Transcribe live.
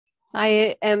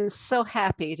I am so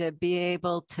happy to be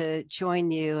able to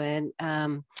join you and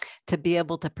to be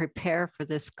able to prepare for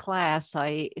this class.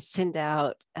 I send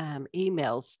out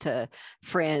emails to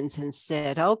friends and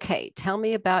said, okay, tell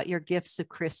me about your gifts of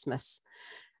Christmas.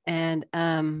 And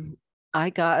I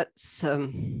got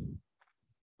some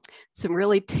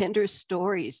really tender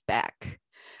stories back.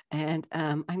 And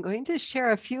I'm going to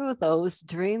share a few of those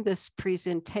during this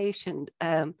presentation.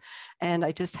 And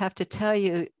I just have to tell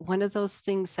you, one of those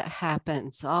things that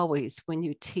happens always when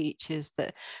you teach is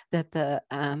that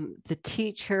the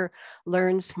teacher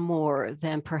learns more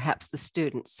than perhaps the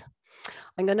students.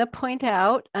 I'm going to point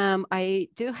out, I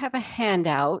do have a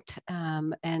handout.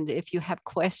 And if you have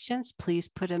questions, please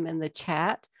put them in the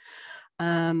chat.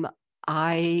 Um,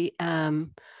 I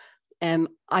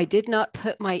I did not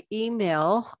put my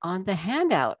email on the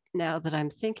handout now that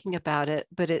I'm thinking about it,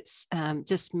 but it's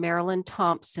just Marilyn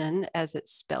Thomsen, as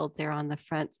it's spelled there on the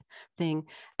front thing,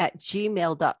 at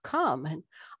gmail.com. And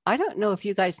I don't know if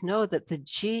you guys know that the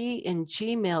G in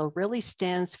Gmail really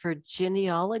stands for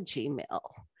genealogy mail.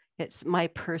 It's my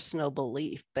personal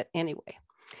belief, but anyway,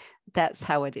 that's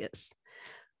how it is.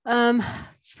 Um,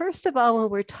 First of all, when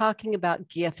we're talking about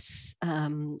gifts,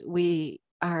 we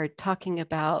are talking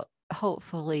about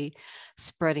hopefully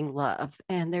spreading love.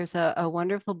 And there's a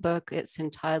wonderful book. It's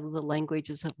entitled The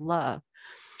Languages of Love.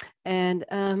 And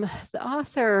the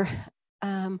author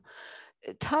um,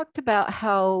 talked about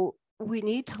how we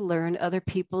need to learn other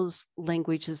people's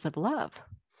languages of love.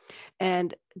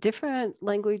 And different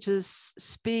languages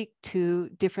speak to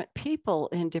different people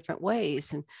in different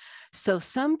ways. And so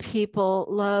some people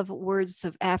love words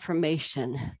of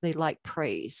affirmation, they like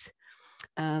praise.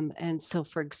 And so,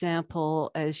 for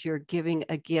example, as you're giving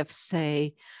a gift,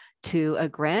 say, to a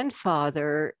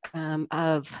grandfather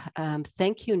of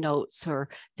thank you notes or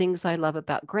things I love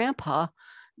about grandpa,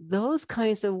 those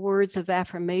kinds of words of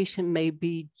affirmation may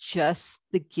be just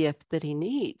the gift that he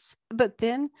needs. But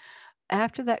then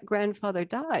after that grandfather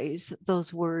dies,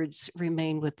 those words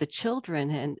remain with the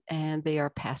children and they are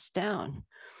passed down.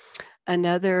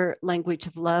 Another language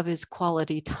of love is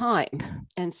quality time.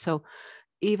 And so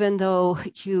even though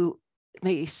you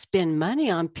may spend money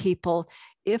on people,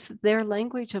 if their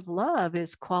language of love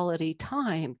is quality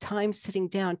time, time sitting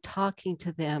down, talking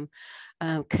to them,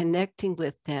 connecting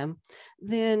with them,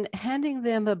 then handing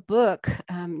them a book,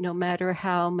 no matter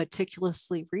how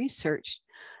meticulously researched,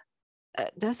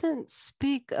 doesn't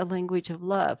speak a language of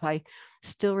love. I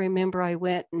still remember I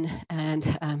went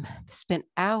and spent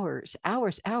hours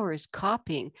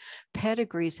copying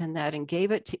pedigrees and that and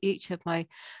gave it to each of my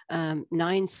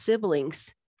 9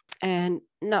 siblings. And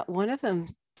not one of them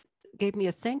gave me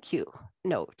a thank you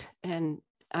note. And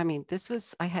I mean,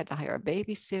 I had to hire a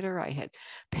babysitter, I had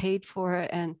paid for it,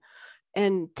 and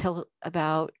until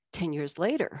about 10 years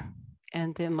later.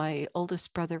 And then my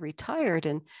oldest brother retired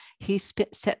and he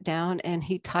sat down and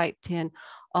he typed in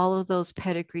all of those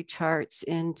pedigree charts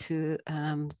into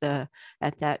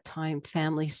at that time,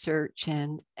 Family Search.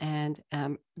 And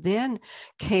then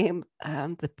came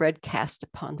the bread cast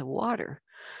upon the water.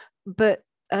 But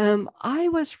I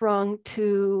was wrong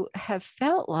to have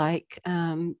felt like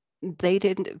they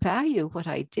didn't value what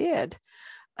I did,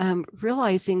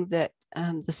 realizing that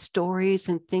the stories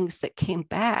and things that came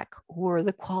back were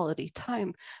the quality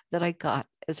time that I got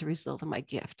as a result of my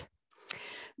gift.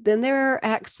 Then there are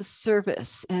acts of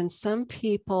service, and some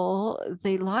people,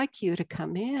 they like you to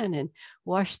come in and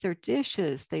wash their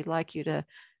dishes. They like you to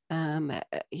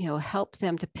help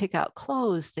them to pick out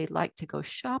clothes. They like to go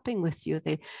shopping with you.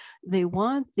 They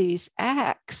want these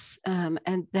acts,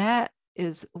 and that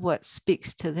is what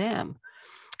speaks to them.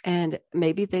 And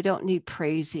maybe they don't need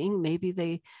praising. Maybe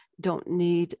they don't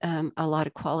need a lot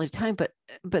of quality time,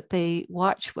 but they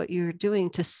watch what you're doing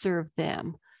to serve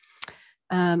them.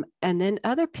 And then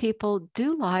other people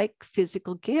do like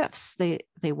physical gifts. They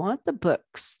want the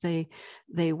books. They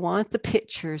want the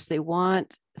pictures. They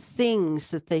want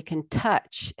things that they can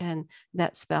touch, and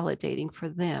that's validating for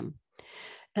them.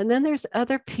 And then there's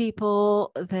other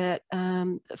people that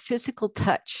physical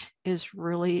touch is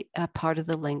really a part of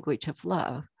the language of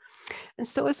love. And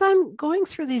so as I'm going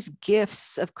through these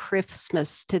gifts of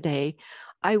Christmas today,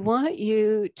 I want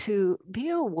you to be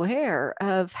aware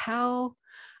of how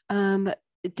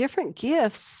different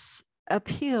gifts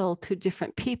appeal to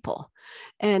different people.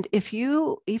 And if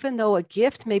you, even though a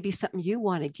gift may be something you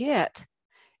want to get,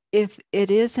 if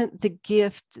it isn't the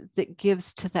gift that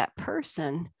gives to that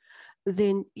person,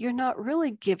 then you're not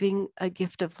really giving a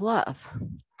gift of love.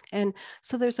 And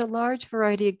so there's a large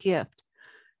variety of gift.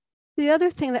 The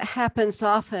other thing that happens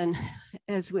often,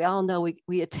 as we all know,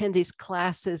 we attend these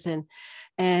classes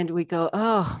and we go,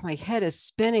 oh, my head is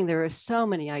spinning. There are so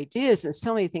many ideas and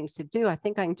so many things to do. I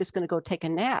think I'm just going to go take a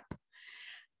nap.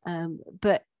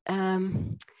 But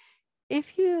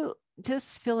if you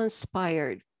just feel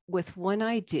inspired with one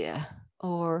idea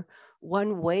or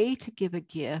one way to give a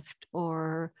gift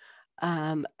or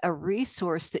a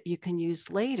resource that you can use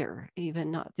later,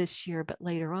 even not this year, but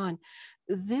later on,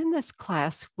 then this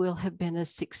class will have been a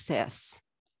success.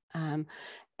 Um,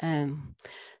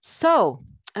 so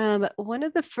one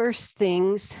of the first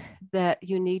things that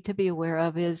you need to be aware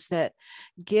of is that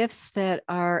gifts that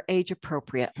are age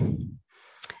appropriate.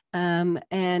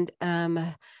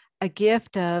 A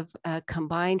gift of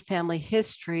combined family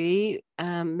history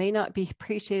may not be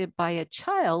appreciated by a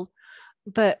child,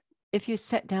 but if you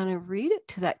sit down and read it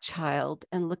to that child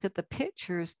and look at the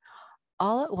pictures,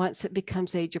 all at once it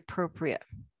becomes age appropriate.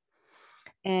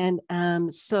 And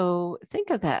so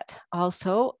think of that.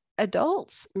 Also,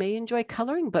 adults may enjoy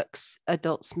coloring books.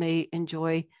 Adults may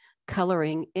enjoy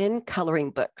coloring in coloring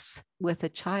books with a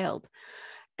child.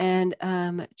 And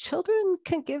children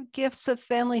can give gifts of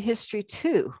family history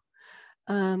too.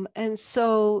 And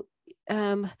so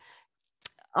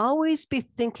always be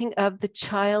thinking of the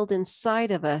child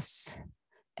inside of us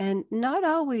and not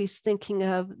always thinking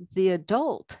of the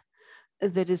adult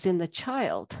that is in the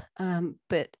child,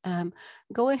 but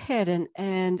go ahead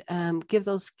and give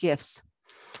those gifts.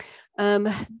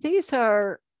 These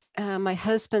are my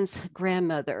husband's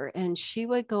grandmother, and she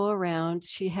would go around.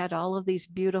 She had all of these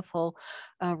beautiful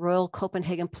Royal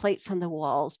Copenhagen plates on the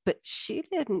walls, but she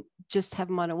didn't just have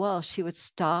them on a wall. She would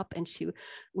stop and she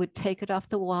would take it off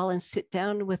the wall and sit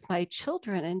down with my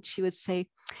children. And she would say,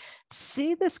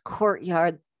 see this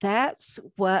courtyard? That's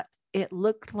what it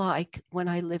looked like when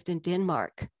I lived in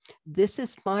Denmark. This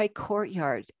is my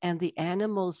courtyard, and the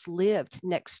animals lived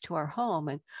next to our home.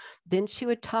 And then she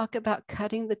would talk about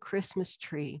cutting the Christmas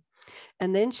tree.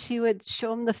 And then she would show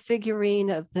them the figurine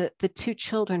of the two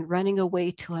children running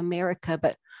away to America,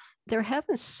 but they're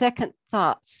having second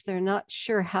thoughts. They're not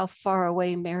sure how far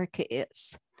away America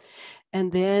is.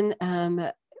 And then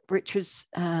Richard's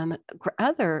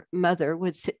other mother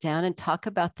would sit down and talk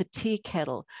about the tea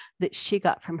kettle that she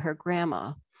got from her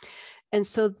grandma. And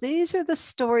so these are the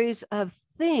stories of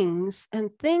things, and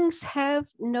things have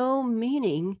no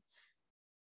meaning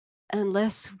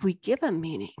unless we give them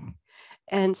meaning.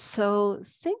 And so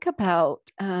think about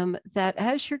that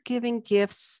as you're giving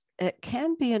gifts, it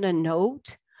can be in a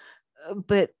note,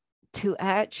 but to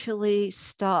actually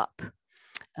stop.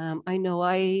 I know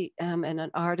I am an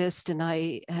artist and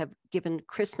I have given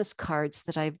Christmas cards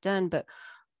that I've done, but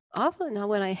often now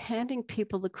when I'm handing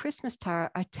people the Christmas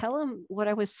card, I tell them what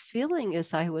I was feeling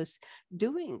as I was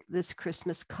doing this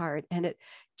Christmas card, and it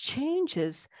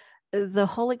changes the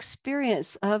whole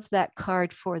experience of that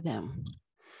card for them.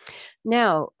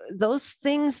 Now, those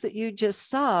things that you just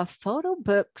saw, photo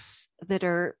books that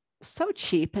are so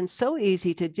cheap and so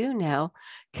easy to do now,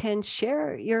 can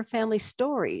share your family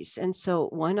stories. And so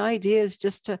one idea is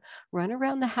just to run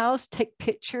around the house, take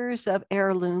pictures of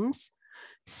heirlooms,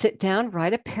 sit down,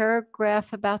 write a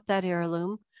paragraph about that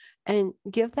heirloom, and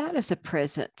give that as a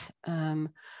present.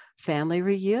 Family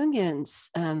reunions,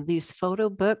 these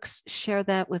photo books, share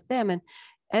that with them. And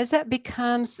as that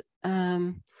becomes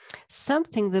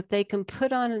something that they can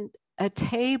put on a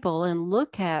table and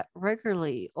look at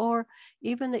regularly, or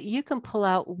even that you can pull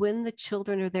out when the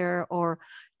children are there, or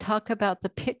talk about the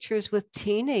pictures with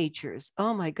teenagers.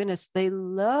 Oh my goodness, they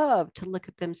love to look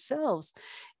at themselves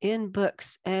in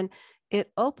books. And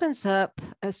it opens up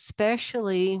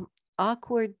especially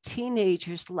awkward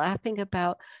teenagers laughing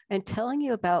about and telling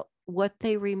you about what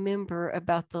they remember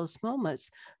about those moments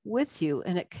with you,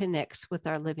 and it connects with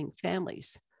our living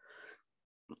families.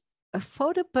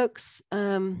 Photo books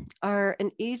are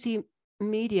an easy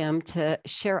medium to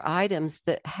share items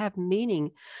that have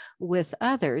meaning with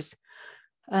others.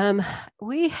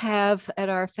 We have at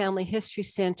our Family History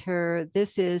Center,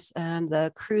 this is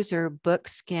the Cruiser book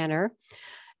scanner.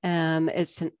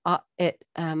 It's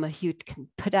you can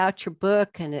put out your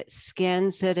book and it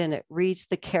scans it and it reads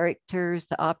the characters,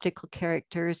 the optical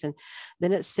characters, and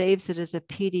then it saves it as a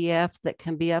PDF that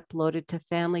can be uploaded to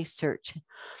Family Search.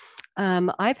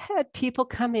 I've had people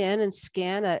come in and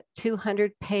scan a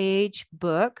 200-page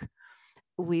book.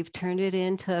 We've turned it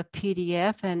into a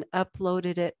PDF and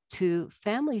uploaded it to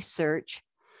Family Search.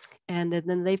 And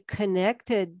then they've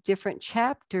connected different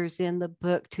chapters in the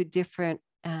book to different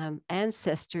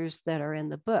ancestors that are in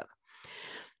the book.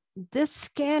 This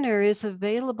scanner is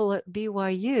available at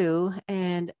BYU,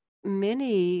 and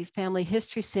many family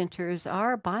history centers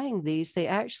are buying these. They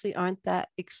actually aren't that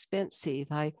expensive.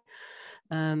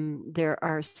 There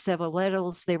are several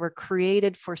levels. They were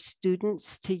created for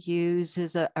students to use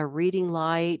as a reading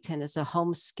light and as a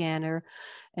home scanner.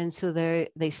 And so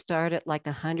they start at like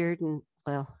 100 and,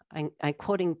 well, I'm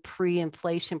quoting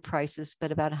pre-inflation prices,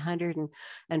 but about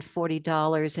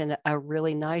 $140, and a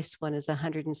really nice one is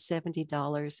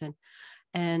 $170.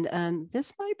 And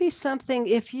this might be something,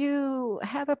 if you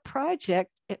have a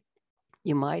project,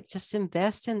 you might just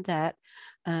invest in that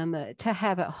to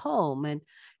have at home. And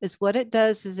is what it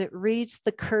does is it reads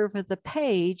the curve of the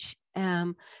page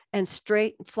and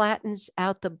straight flattens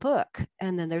out the book.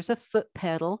 And then there's a foot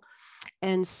pedal.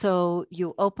 And so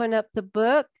you open up the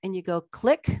book and you go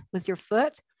click with your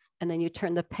foot, and then you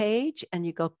turn the page and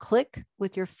you go click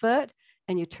with your foot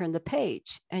and you turn the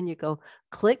page, and you go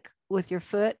click with your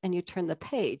foot and you turn the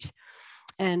page.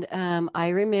 And I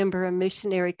remember a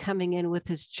missionary coming in with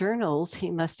his journals.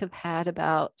 He must have had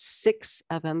about 6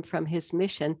 of them from his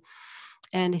mission.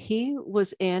 And he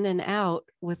was in and out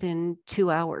within 2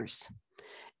 hours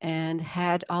and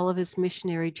had all of his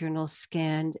missionary journals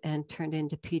scanned and turned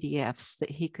into PDFs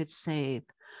that he could save.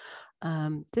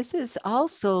 This is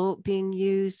also being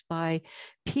used by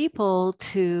people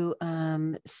to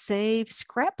save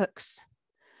scrapbooks,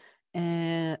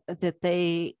 and that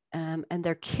they and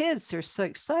their kids are so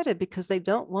excited because they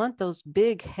don't want those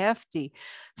big, hefty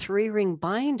 3-ring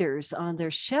binders on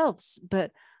their shelves, but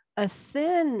a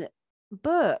thin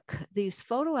book, these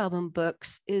photo album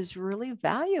books, is really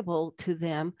valuable to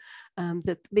them,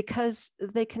 that because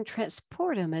they can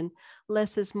transport them, and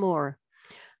less is more.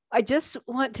 I just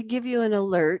want to give you an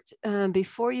alert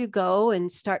before you go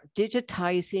and start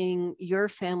digitizing your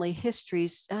family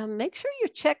histories. Make sure you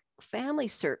check Family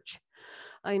Search.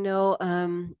 I know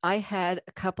I had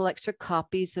a couple extra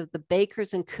copies of the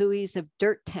Bakers and Cooeys of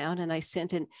Dirt Town, and I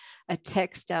sent a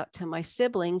text out to my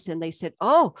siblings, and they said,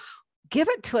 "Oh, give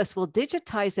it to us. We'll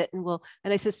digitize it."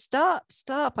 And I said,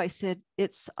 stop. I said,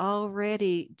 it's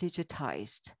already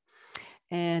digitized.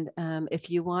 And if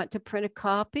you want to print a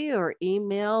copy or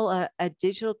email a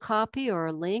digital copy or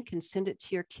a link and send it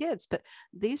to your kids. But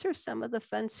these are some of the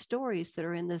fun stories that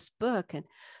are in this book. And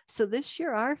so this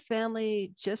year, our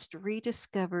family just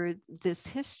rediscovered this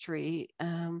history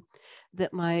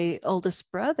that my oldest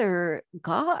brother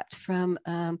got from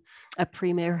a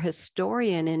premier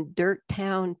historian in Dirt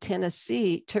Town,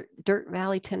 Tennessee, Dirt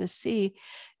Valley, Tennessee.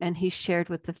 And he shared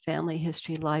with the Family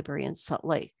History Library in Salt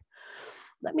Lake.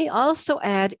 Let me also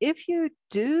add, if you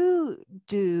do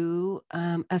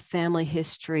a family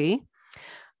history,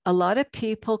 a lot of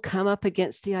people come up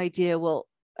against the idea, well,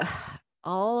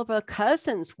 all of our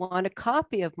cousins want a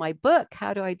copy of my book.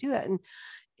 How do I do that? And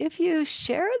if you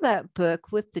share that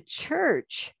book with the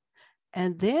church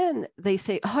and then they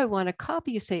say, oh, I want a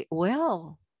copy, you say,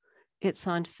 well, it's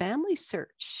on Family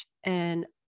Search, and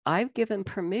I've given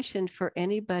permission for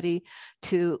anybody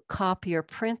to copy or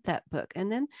print that book.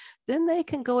 And then they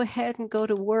can go ahead and go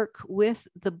to work with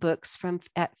the books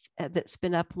that's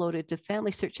been uploaded to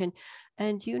Family Search.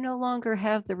 And you no longer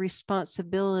have the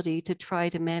responsibility to try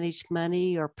to manage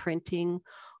money or printing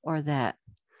or that.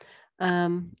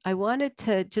 I wanted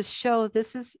to just show,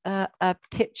 this is a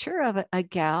picture of a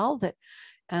gal that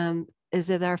is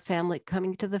at our family,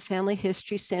 coming to the Family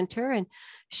History Center, and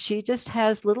she just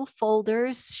has little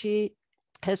folders. She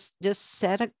has just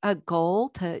set a goal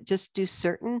to just do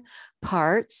certain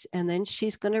parts, and then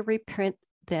she's going to reprint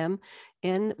them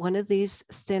in one of these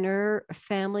thinner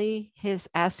family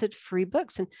acid-free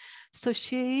books. And so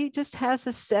she just has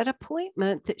a set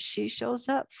appointment that she shows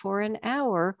up for an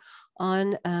hour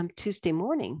on Tuesday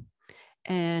morning.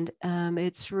 And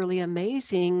it's really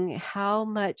amazing how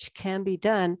much can be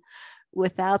done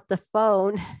without the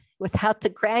phone, without the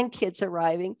grandkids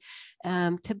arriving,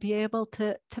 to be able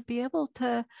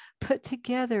to put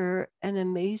together an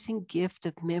amazing gift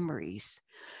of memories.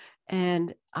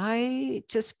 And I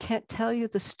just can't tell you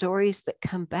the stories that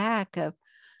come back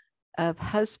of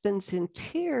husbands in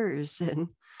tears and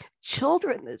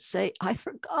children that say, I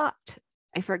forgot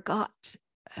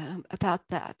about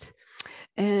that.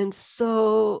 And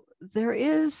so there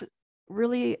is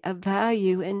really a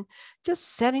value in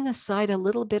just setting aside a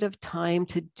little bit of time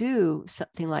to do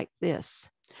something like this.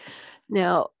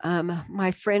 Now,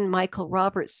 my friend Michael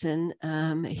Robertson,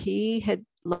 he had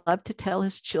loved to tell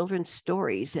his children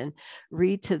stories and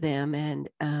read to them. And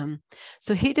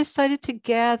so he decided to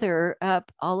gather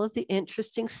up all of the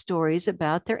interesting stories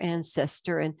about their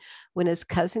ancestor. And when his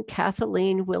cousin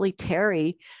Kathleen Willie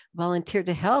Terry volunteered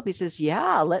to help, he says,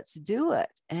 yeah, let's do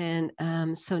it. And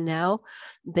so now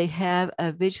they have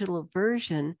a visual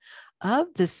version of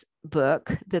this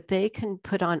book that they can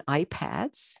put on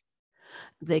iPads,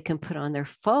 they can put on their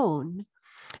phone.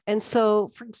 And so,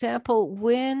 for example,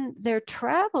 when they're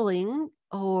traveling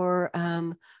or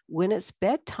when it's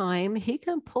bedtime, he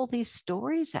can pull these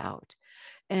stories out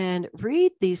and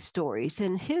read these stories.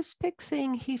 And his big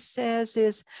thing, he says,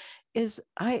 is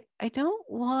I don't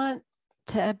want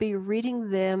to be reading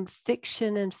them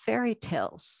fiction and fairy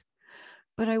tales,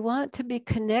 but I want to be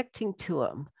connecting to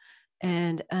them.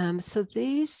 And so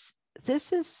this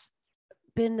has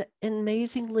been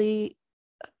amazingly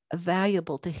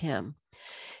valuable to him.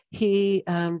 He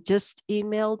just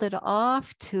emailed it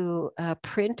off to a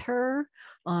printer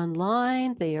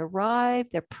online. They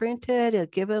arrived, they're printed. He'll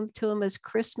give them to him as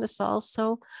Christmas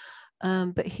also.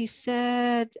 But he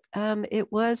said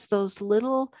it was those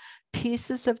little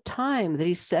pieces of time that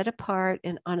he set apart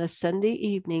on a Sunday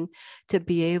evening to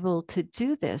be able to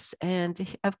do this.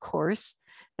 And of course,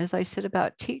 as I said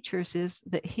about teachers, is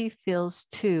that he feels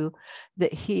too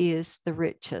that he is the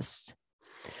richest.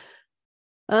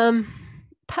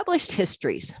 Published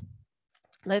histories.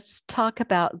 Let's talk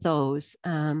about those.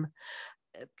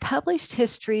 Published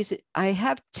histories, I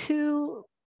have two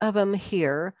of them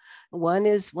here. One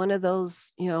is one of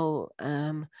those,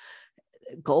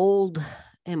 gold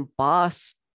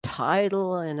embossed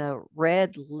title and a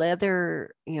red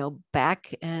leather,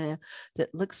 back that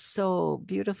looks so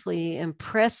beautifully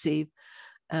impressive,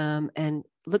 and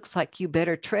looks like you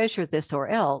better treasure this or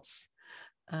else.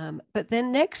 But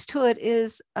then next to it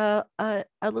is a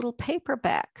little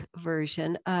paperback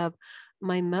version of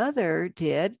my mother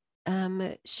did.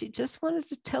 She just wanted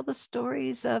to tell the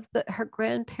stories of her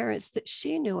grandparents that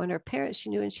she knew and her parents she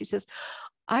knew. And she says,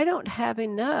 I don't have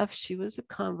enough, she was a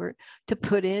convert, to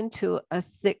put into a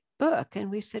thick book.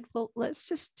 And we said, well, let's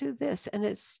just do this. And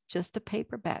it's just a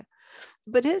paperback.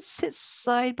 But it sits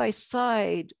side by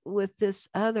side with this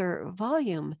other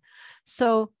volume.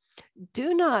 So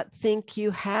do not think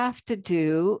you have to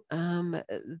do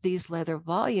these leather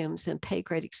volumes and pay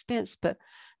great expense, but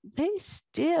they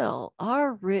still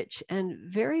are rich and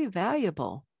very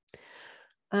valuable.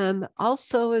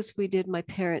 Also, as we did my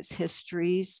parents'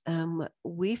 histories,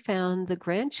 we found the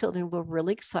grandchildren were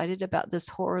really excited about this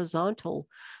horizontal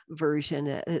version.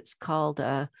 It's called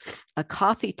a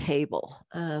coffee table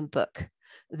book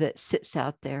that sits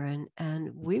out there, and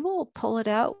we will pull it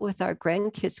out with our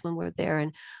grandkids when we're there,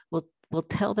 and we'll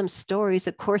tell them stories.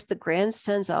 Of course, the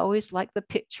grandsons always like the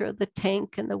picture of the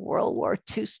tank and the World War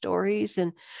II stories,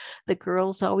 and the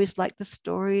girls always like the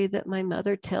story that my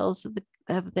mother tells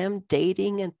of them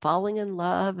dating and falling in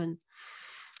love,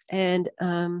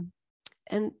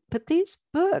 but these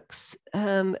books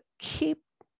keep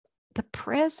the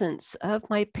presence of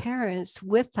my parents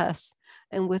with us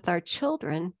and with our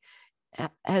children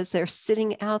as they're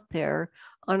sitting out there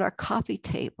on our coffee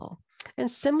table. And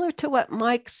similar to what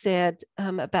Mike said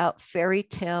about fairy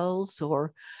tales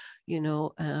or,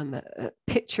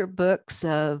 picture books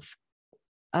of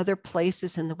other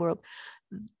places in the world,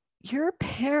 your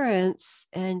parents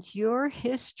and your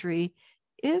history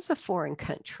is a foreign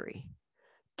country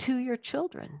to your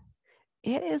children.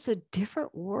 It is a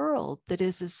different world that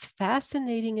is as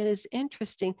fascinating and as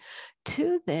interesting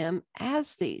to them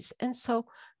as these. And so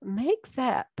make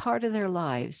that part of their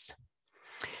lives.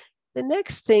 The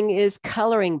next thing is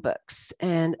coloring books.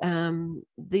 And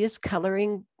these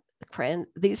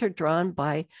are drawn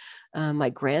by my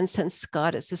grandson,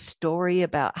 Scott. It's a story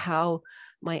about how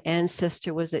my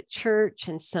ancestor was at church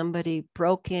and somebody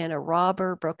a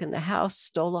robber broke in the house,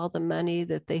 stole all the money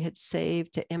that they had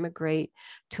saved to immigrate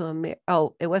to America.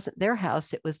 Oh, it wasn't their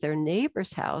house, it was their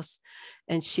neighbor's house.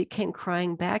 And she came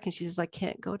crying back and she says, I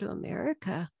can't go to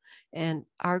America. And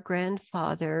our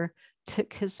grandfather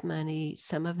took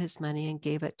some of his money and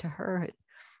gave it to her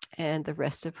and the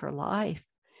rest of her life.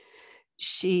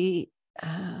 She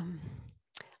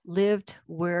lived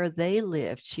where they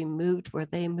lived. She moved where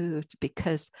they moved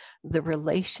because the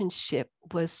relationship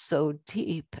was so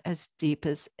deep as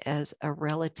a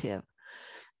relative.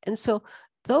 And so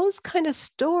those kind of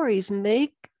stories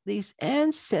make these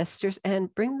ancestors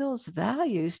and bring those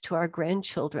values to our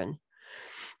grandchildren.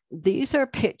 These are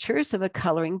pictures of a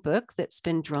coloring book that's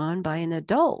been drawn by an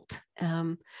adult.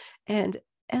 And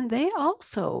they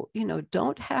also,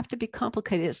 don't have to be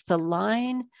complicated. It's the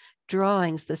line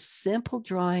drawings, the simple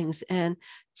drawings, and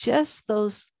just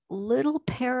those little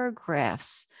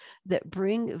paragraphs that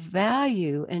bring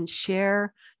value and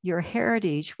share your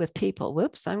heritage with people.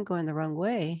 Whoops, I'm going the wrong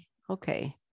way.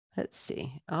 Okay, let's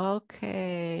see.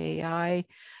 Okay,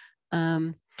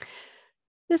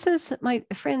 this is my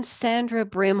friend Sandra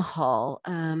Brimhall,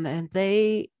 and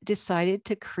they decided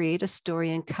to create a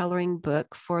story and coloring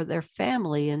book for their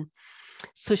family. And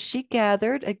So she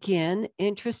gathered again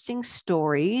interesting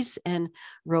stories and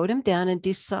wrote them down and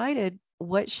decided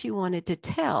what she wanted to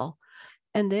tell.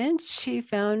 And then she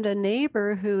found a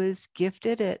neighbor who is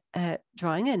gifted at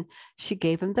drawing, and she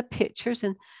gave him the pictures.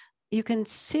 And you can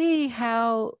see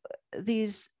how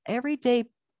these everyday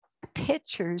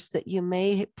pictures that you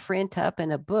may print up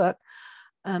in a book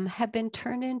have been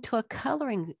turned into a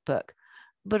coloring book.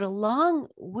 But along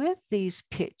with these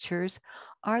pictures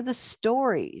are the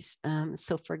stories.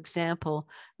 So, for example,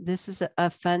 this is a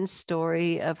fun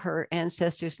story of her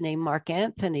ancestors named Mark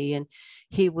Anthony, and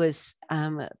he was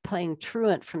playing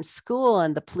truant from school,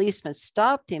 and the policeman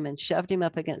stopped him and shoved him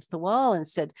up against the wall and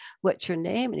said, "What's your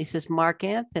name?" And he says, "Mark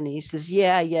Anthony." He says,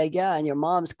 "Yeah, yeah, yeah. And your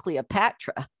mom's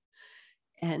Cleopatra."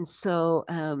 And so,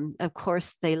 of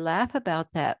course, they laugh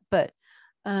about that. But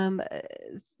um,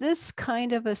 this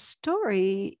kind of a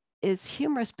story is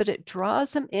humorous, but it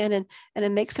draws them in, and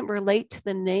it makes them relate to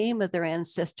the name of their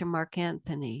ancestor, Mark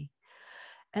Anthony.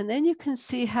 And then you can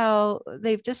see how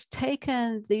they've just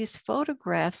taken these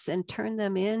photographs and turned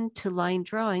them into line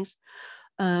drawings.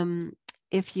 Um,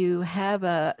 if you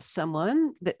have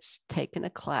someone that's taken a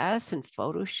class in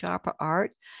Photoshop or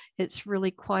art, it's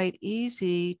really quite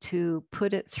easy to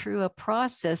put it through a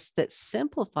process that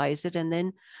simplifies it. And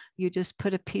then you just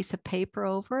put a piece of paper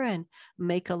over and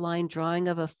make a line drawing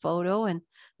of a photo, and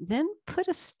then put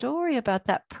a story about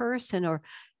that person, or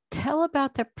tell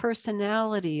about their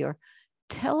personality, or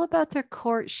tell about their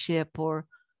courtship, or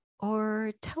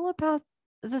tell about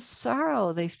the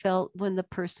sorrow they felt when the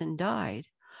person died.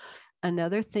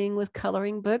 Another thing with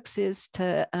coloring books is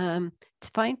to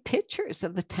find pictures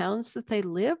of the towns that they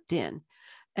lived in.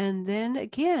 And then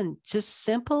again, just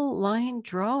simple line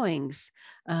drawings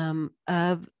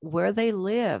of where they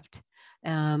lived.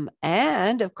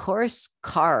 And of course,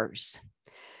 cars.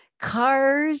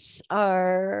 Cars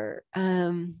are,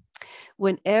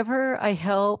 whenever I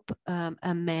help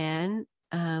a man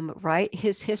write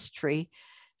his history,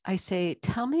 I say,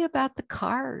 "Tell me about the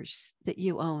cars that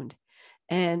you owned."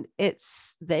 And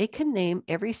they can name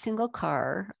every single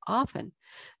car often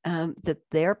that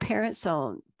their parents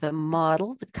owned, the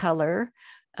model, the color.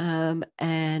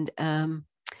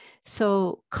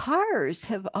 So cars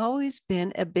have always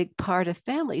been a big part of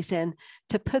families, and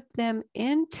to put them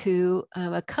into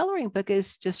a coloring book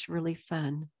is just really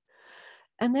fun.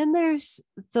 And then there's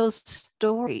those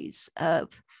stories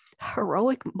of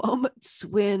heroic moments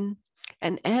when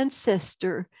an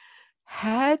ancestor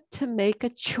had to make a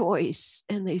choice,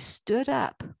 and they stood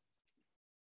up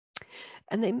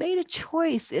and they made a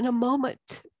choice in a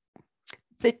moment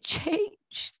that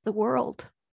changed the world.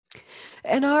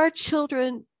 And our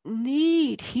children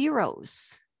need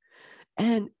heroes,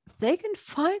 and they can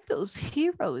find those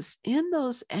heroes in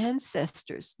those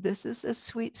ancestors. This is a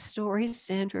sweet story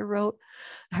Sandra wrote.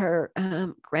 Her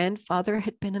grandfather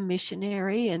had been a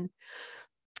missionary, and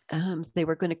they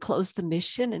were going to close the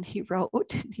mission, and he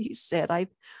wrote, and he said,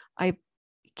 I've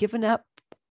given up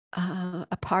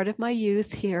a part of my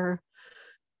youth here,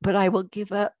 but I will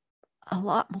give up a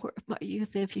lot more of my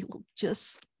youth if you will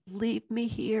just leave me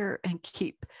here and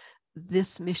keep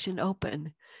this mission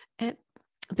open. And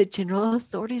the general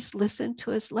authorities listened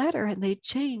to his letter, and they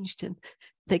changed, and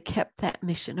they kept that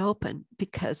mission open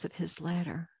because of his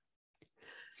letter.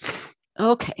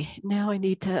 Okay, now I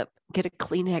need to get a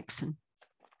Kleenex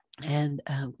and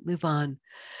move on.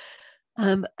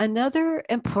 Another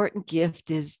important gift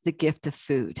is the gift of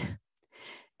food.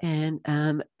 And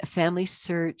Family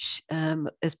Search,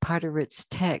 as part of its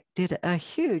tech, did a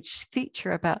huge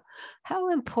feature about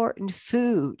how important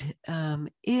food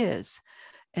is,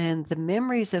 and the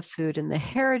memories of food and the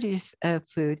heritage of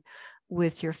food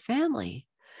with your family.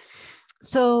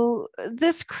 So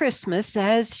this Christmas,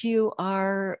 as you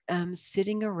are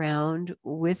sitting around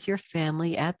with your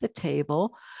family at the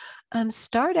table,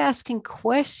 start asking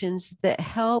questions that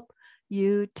help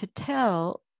you to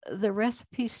tell the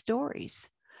recipe stories.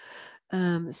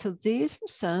 So these are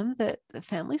some that the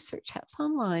Family Search has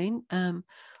online.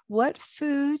 What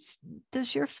foods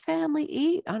does your family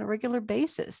eat on a regular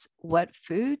basis? What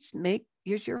foods make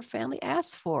your family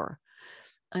ask for?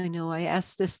 I know I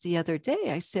asked this the other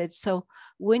day. I said, so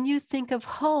when you think of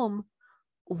home,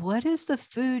 what is the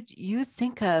food you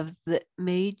think of that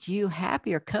made you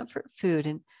happy, or comfort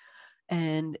food?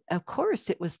 And of course,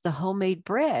 it was the homemade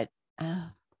bread.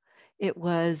 It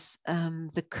was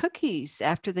the cookies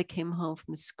after they came home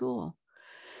from school.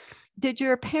 Did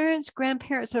your parents,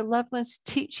 grandparents, or loved ones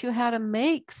teach you how to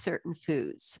make certain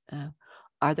foods?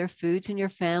 Are there foods in your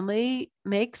family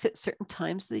makes at certain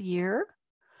times of the year?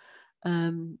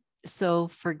 So,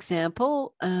 for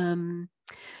example,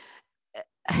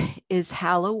 is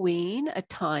Halloween a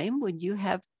time when you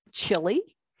have chili?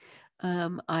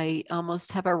 I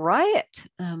almost have a riot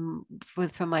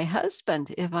from my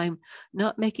husband if I'm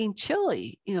not making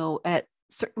chili, at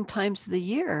certain times of the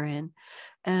year.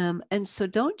 And so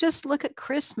don't just look at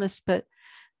Christmas, but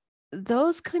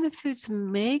those kind of foods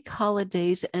make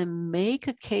holidays and make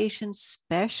occasions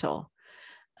special.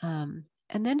 And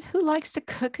then who likes to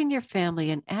cook in your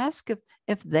family, and ask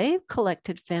if they've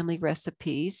collected family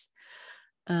recipes.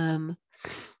 Um,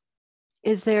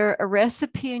 is there a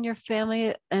recipe in your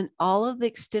family and all of the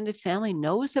extended family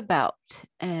knows about?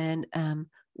 And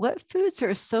what foods are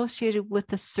associated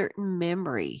with a certain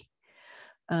memory,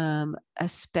 a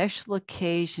special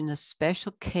occasion, a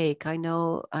special cake? I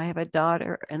know I have a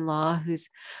daughter-in-law who's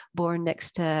born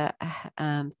next to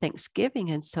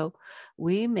Thanksgiving, and so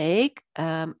we make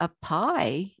a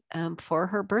pie for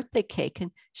her birthday cake,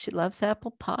 and she loves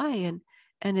apple pie.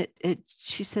 And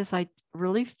she says, I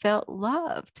really felt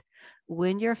loved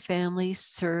when your family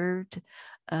served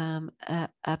a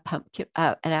pumpkin,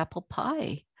 an apple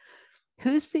pie.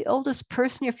 Who's the oldest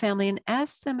person in your family, and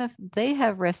ask them if they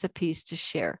have recipes to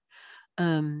share.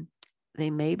 They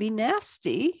may be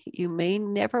nasty. You may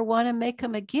never want to make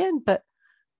them again, but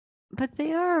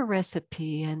they are a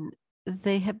recipe and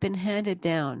they have been handed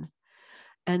down.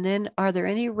 And then, are there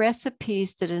any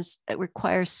recipes that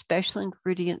require special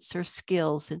ingredients or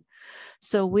skills? And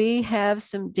so we have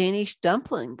some Danish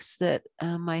dumplings that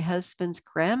my husband's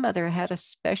grandmother had a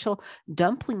special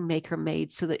dumpling maker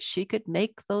made so that she could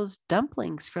make those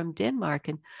dumplings from Denmark.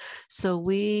 And so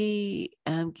we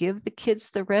give the kids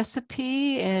the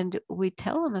recipe, and we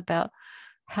tell them about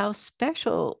how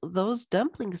special those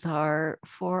dumplings are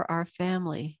for our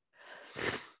family.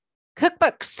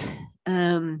 Cookbooks.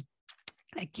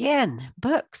 Again,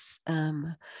 books.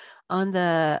 On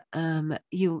the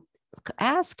you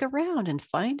ask around and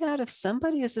find out if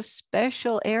somebody has a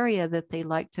special area that they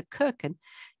like to cook, and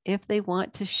if they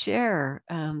want to share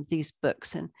these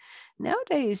books. And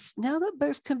nowadays, now that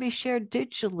books can be shared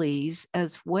digitally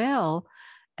as well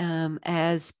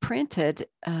as printed,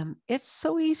 it's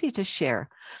so easy to share.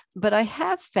 But I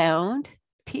have found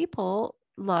people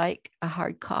like a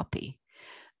hard copy.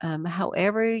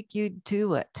 However you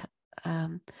do it.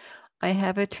 I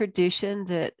have a tradition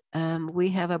that we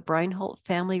have a Breinholt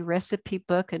family recipe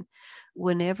book, and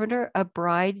whenever a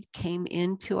bride came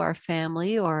into our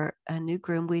family or a new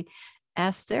groom, we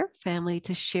asked their family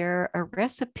to share a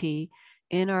recipe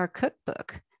in our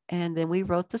cookbook. And then we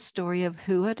wrote the story of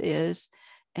who it is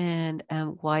and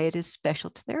why it is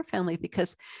special to their family.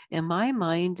 Because in my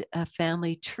mind, a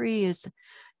family tree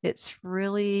it's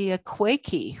really a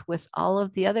Quakey with all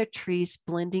of the other trees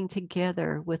blending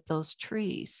together with those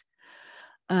trees.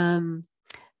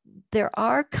 There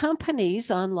are companies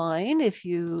online, if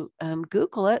you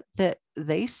Google it, that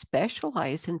they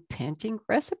specialize in printing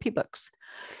recipe books.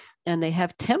 And they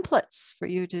have templates for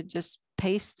you to just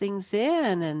paste things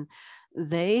in, and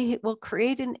they will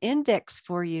create an index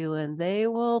for you, and they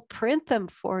will print them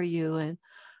for you. And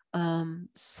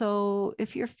so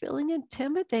if you're feeling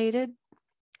intimidated,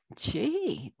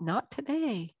 gee, not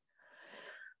today.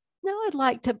 Now I'd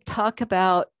like to talk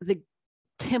about the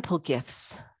temple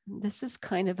gifts. This is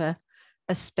kind of a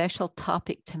special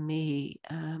topic to me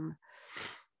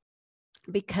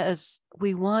because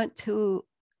we want to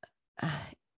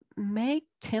make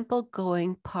temple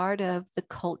going part of the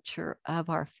culture of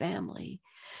our family.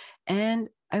 And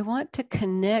I want to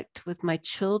connect with my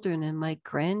children and my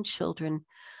grandchildren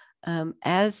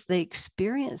as they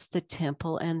experience the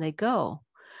temple and they go.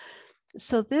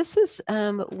 So this is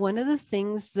one of the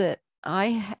things that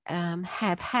I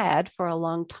have had for a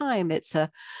long time. It's a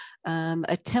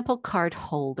temple card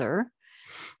holder.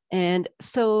 And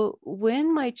so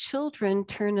when my children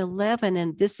turn 11,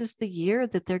 and this is the year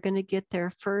that they're going to get their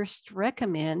first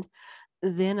recommend,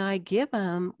 then I give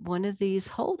them one of these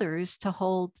holders to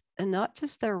hold, and not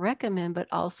just their recommend, but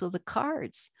also the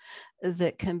cards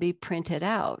that can be printed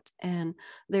out. And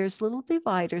there's little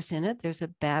dividers in it. There's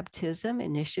a baptism,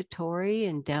 initiatory,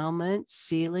 endowment,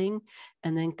 sealing,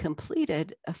 and then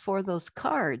completed for those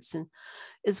cards. And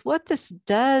is what this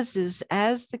does is,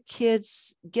 as the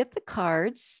kids get the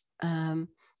cards,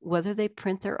 whether they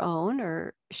print their own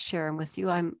or share them with you,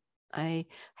 I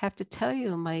have to tell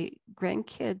you, my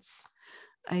grandkids,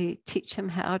 I teach them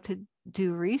how to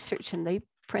do research, and they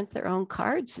print their own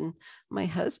cards. And my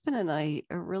husband and I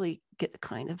really get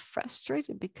kind of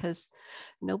frustrated because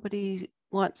nobody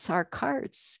wants our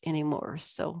cards anymore.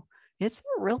 So it's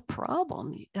a real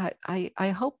problem. I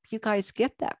hope you guys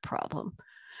get that problem.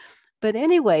 But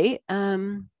anyway,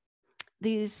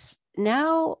 these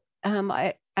now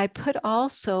I put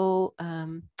also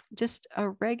just a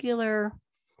regular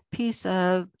piece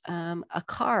of a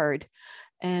card.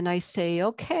 And I say,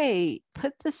 okay,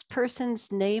 put this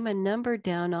person's name and number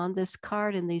down on this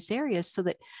card in these areas so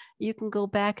that you can go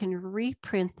back and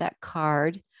reprint that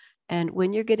card. And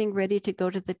when you're getting ready to go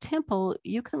to the temple,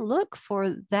 you can look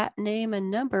for that name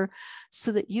and number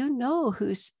so that you know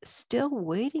who's still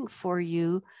waiting for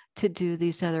you to do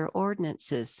these other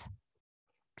ordinances.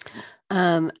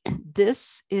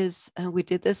 This is, we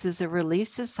did this as a Relief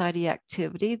Society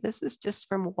activity. This is just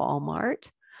from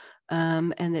Walmart.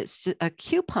 And it's just a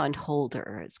coupon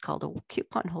holder. It's called a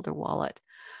coupon holder wallet.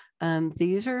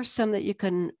 These are some that you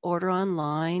can order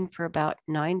online for about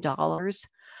 $9.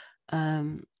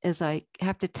 As I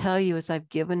have to tell you, as I've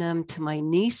given them to my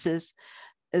nieces,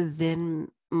 then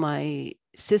my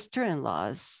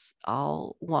sister-in-laws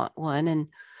all want one. And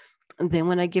then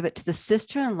when I give it to the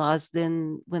sister-in-laws,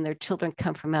 then when their children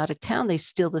come from out of town, they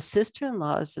steal the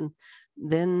sister-in-laws. And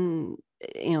then,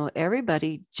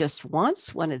 everybody just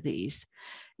wants one of these.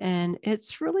 And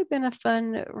it's really been a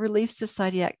fun Relief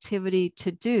Society activity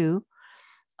to do.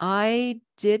 I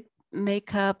did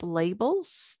make up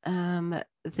labels that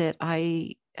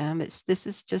this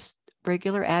is just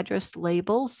regular address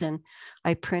labels, and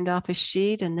I print off a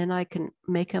sheet and then I can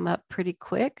make them up pretty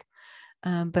quick.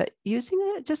 But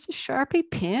using just a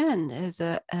Sharpie pen as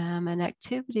an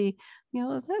activity,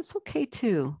 that's okay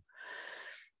too.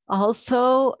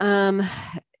 Also,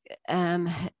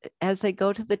 as they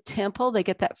go to the temple, they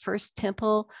get that first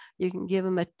temple. You can give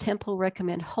them a temple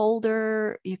recommend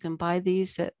holder. You can buy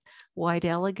these at White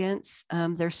Elegance.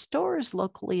 Their stores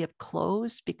locally have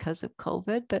closed because of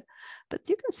COVID, but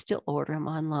you can still order them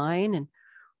online and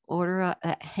order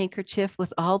a handkerchief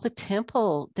with all the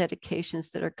temple dedications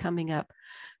that are coming up.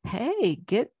 Hey,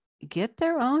 get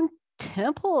their own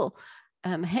temple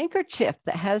handkerchief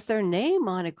that has their name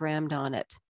monogrammed on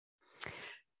it.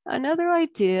 Another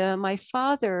idea, my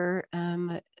father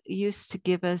used to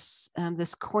give us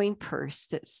this coin purse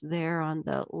that's there on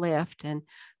the left and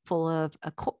full of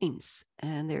coins.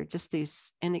 And they're just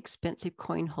these inexpensive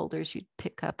coin holders you'd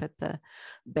pick up at the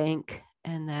bank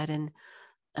and that. And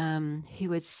he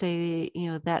would say,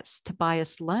 that's to buy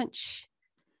us lunch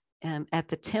at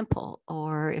the temple,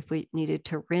 or if we needed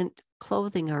to rent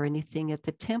clothing or anything at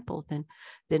the temple,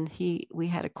 then we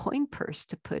had a coin purse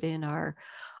to put in our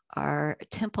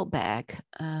temple bag.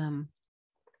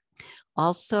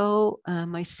 Also,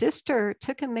 my sister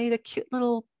took and made a cute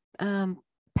little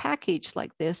package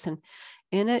like this, and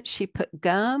in it she put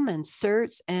gum and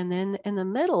certs, and then in the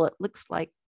middle it looks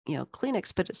like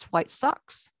Kleenex, but it's white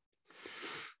socks.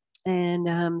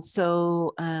 And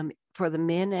so for the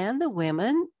men and the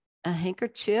women, a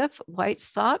handkerchief, white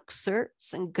socks,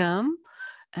 certs, and gum.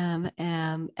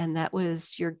 And that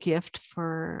was your gift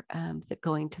for the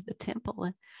going to the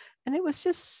temple. And it was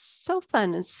just so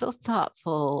fun and so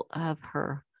thoughtful of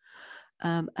her.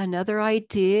 Another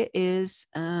idea is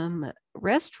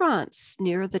restaurants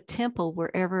near the temple,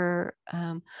 wherever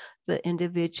the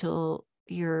individual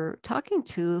you're talking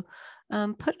to,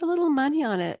 put a little money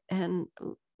on it. And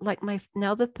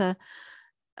now that the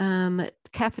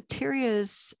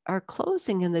cafeterias are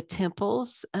closing in the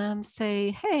temples,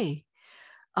 say, hey,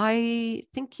 I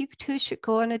think you two should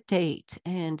go on a date.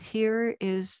 And here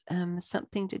is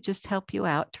something to just help you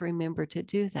out to remember to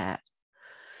do that.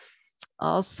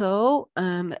 Also,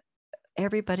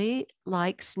 everybody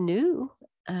likes new.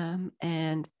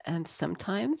 And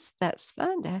sometimes that's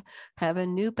fun to have a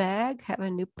new bag, have a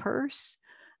new purse.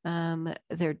 There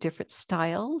are different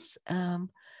styles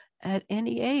at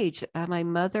any age. My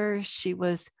mother, she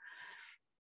was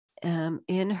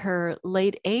in her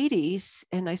late 80s.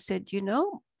 And I said,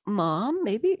 Mom,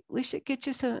 maybe we should get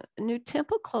you some new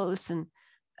temple clothes and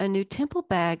a new temple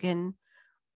bag. And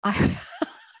I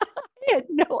had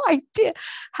no idea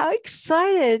how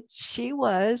excited she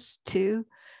was to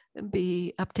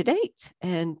be up to date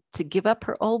and to give up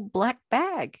her old black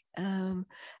bag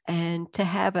and to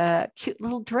have a cute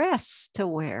little dress to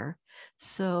wear.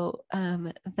 So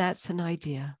that's an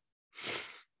idea.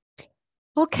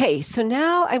 Okay, so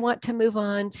now I want to move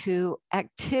on to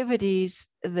activities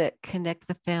that connect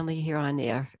the family here on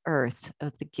the earth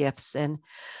of the gifts. And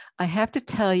I have to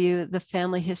tell you, the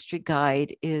Family History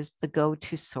Guide is the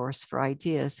go-to source for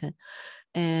ideas.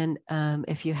 And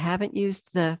if you haven't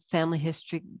used the Family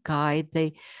History Guide,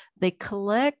 they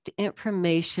collect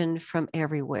information from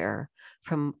everywhere,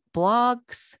 from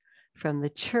blogs, from the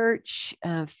church,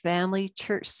 family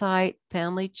church site,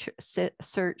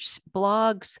 search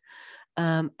blogs,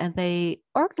 and they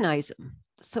organize them.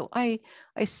 So I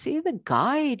see the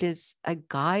guide as a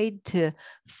guide to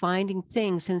finding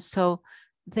things. And so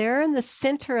there in the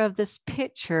center of this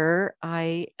picture,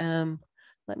 I'll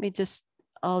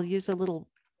use a little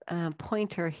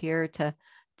pointer here to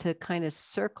kind of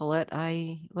circle it.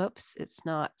 Whoops, it's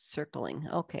not circling.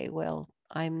 Okay, well,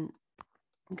 I'm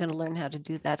going to learn how to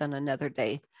do that on another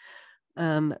day.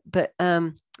 But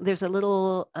there's a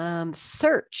little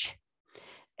search.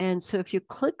 And so if you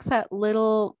click that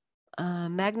little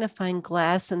magnifying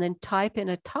glass and then type in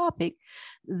a topic,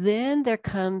 then there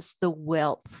comes the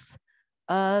wealth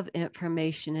of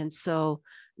information. And so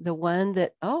the one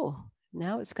that, oh,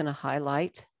 now it's going to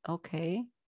highlight. Okay.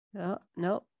 Oh,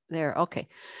 no, there. Okay.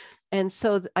 And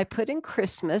so I put in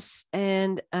Christmas,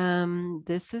 and Ann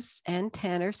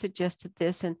Tanner suggested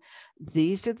this, and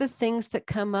these are the things that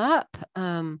come up.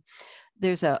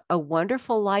 There's a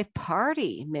wonderful life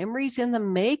party, memories in the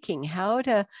making, how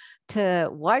to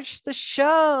watch the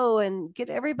show and get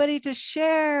everybody to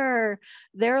share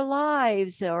their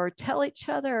lives or tell each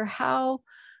other how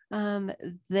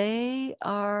they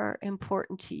are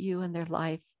important to you and their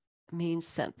life means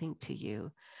something to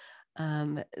you.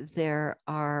 There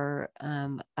are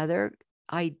other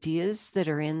ideas that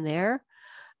are in there.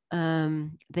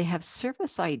 They have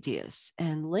service ideas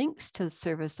and links to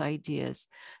service ideas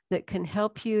that can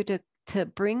help you to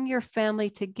bring your family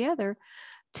together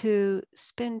to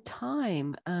spend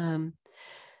time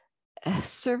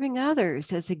serving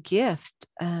others as a gift.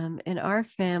 In our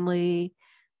family,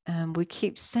 we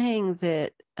keep saying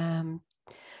that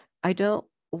I don't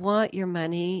want your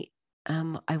money,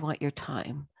 I want your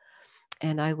time.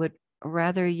 And I would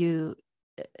rather you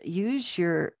use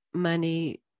your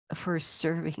money for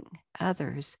serving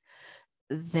others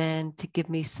than to give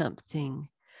me something.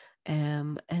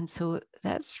 And so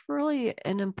that's really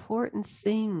an important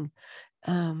thing.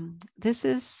 This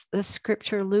is the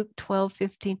scripture, Luke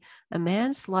 12:15. A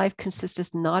man's life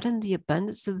consisteth not in the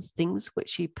abundance of the things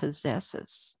which he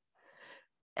possesses.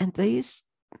 And these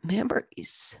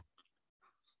memories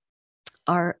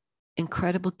are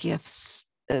incredible gifts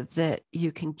that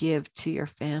you can give to your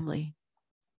family.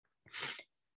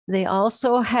 They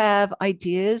also have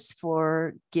ideas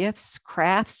for gifts,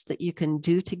 crafts that you can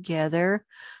do together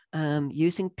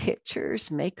using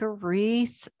pictures, make a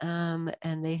wreath, and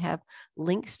they have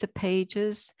links to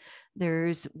pages.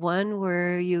 There's one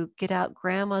where you get out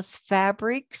grandma's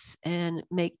fabrics and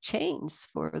make chains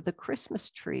for the Christmas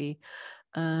tree.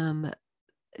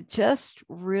 Just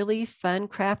really fun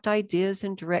craft ideas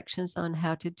and directions on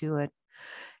how to do it.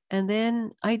 And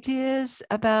then ideas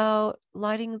about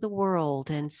lighting the world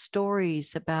and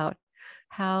stories about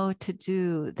how to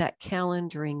do that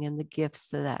calendaring and the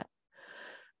gifts of that.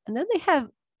 And then they have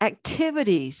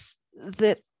activities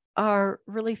that are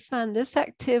really fun. This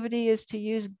activity is to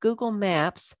use Google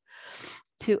Maps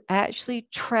to actually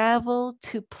travel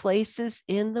to places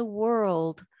in the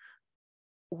world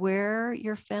where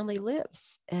your family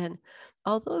lives. And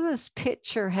although this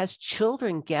picture has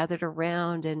children gathered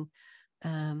around and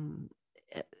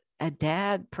a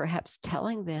dad perhaps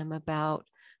telling them about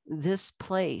this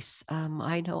place.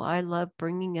 I know I love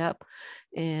bringing up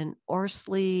in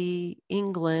Orsley,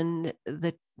 England,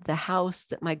 the house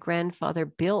that my grandfather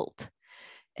built.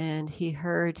 And he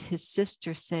heard his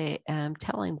sister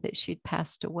tell him that she'd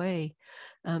passed away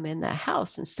in that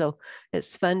house. And so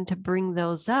it's fun to bring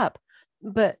those up.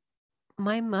 But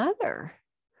my mother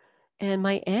and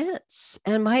my aunts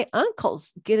and my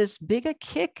uncles get as big a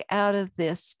kick out of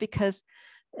this because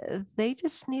they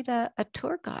just need a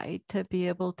tour guide to be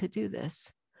able to do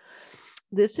this.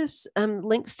 This is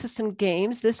links to some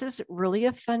games. This is really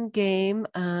a fun game.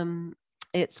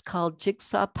 It's called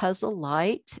Jigsaw Puzzle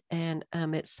Light, and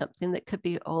it's something that could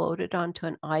be loaded onto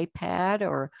an iPad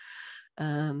or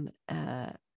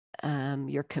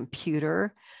your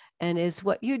computer. And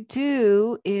what you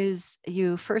do is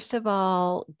you first of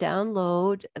all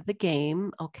download the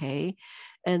game, okay,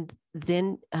 and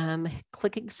then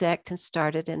click exec and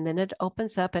start it. And then it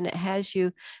opens up and it has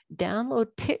you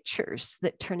download pictures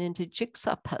that turn into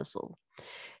jigsaw puzzle.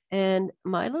 And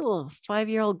my little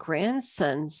 5-year-old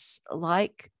grandsons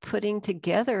like putting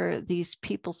together these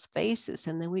people's faces.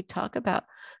 And then we talk about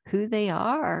who they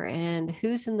are and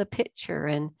who's in the picture.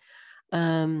 And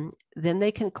then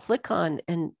they can click on,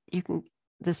 and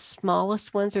the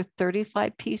smallest ones are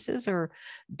 35 pieces or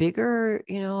bigger,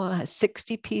 a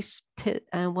 60-piece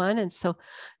one. And so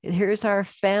here's our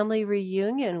family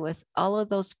reunion with all of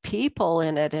those people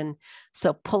in it. And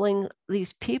so pulling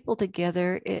these people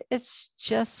together, it's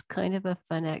just kind of a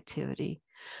fun activity.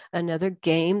 Another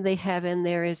game they have in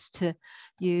there is to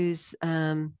use,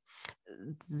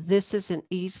 this is an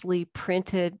easily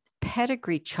printed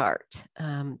pedigree chart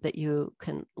that you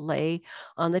can lay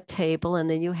on the table, and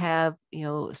then you have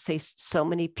say so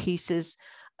many pieces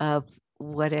of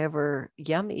whatever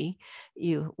yummy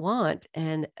you want.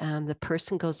 And the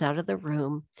person goes out of the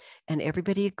room and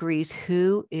everybody agrees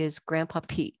who is Grandpa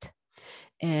Pete.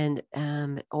 And,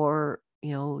 or,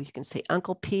 you can say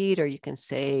Uncle Pete, or you can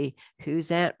say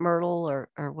who's Aunt Myrtle,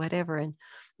 or whatever. And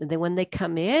then when they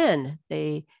come in,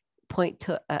 they point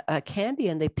to a candy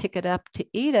and they pick it up to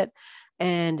eat it.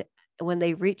 And when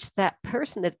they reach that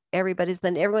person that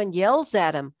then everyone yells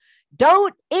at him,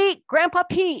 "Don't eat Grandpa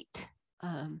Pete."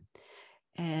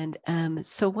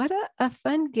 So what a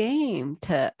fun game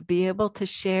to be able to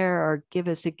share or give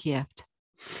as a gift.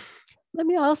 Let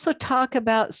me also talk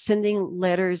about sending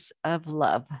letters of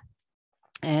love.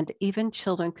 And even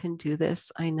children can do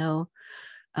this. I know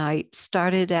I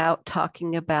started out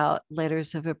talking about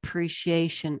letters of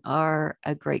appreciation are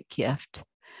a great gift.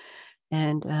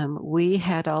 And we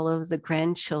had all of the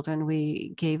grandchildren,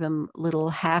 we gave them little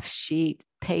half sheet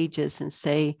pages and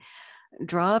say,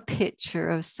 draw a picture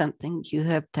of something you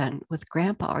have done with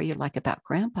Grandpa or you like about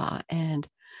Grandpa. And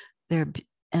they're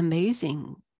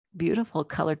amazing, beautiful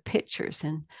colored pictures.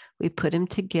 And we put them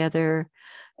together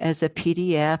as a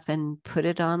PDF and put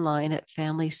it online at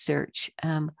Family Search.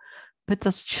 But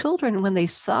those children, when they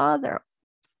saw their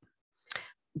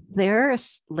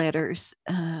letters,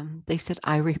 they said,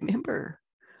 I remember.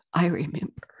 I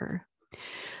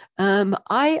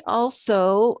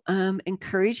also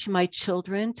encourage my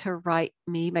children to write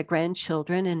me, my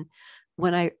grandchildren, and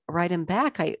when I write them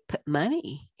back, I put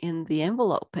money in the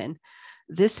envelope. And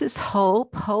this is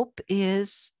Hope. Hope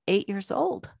is 8 years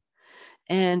old.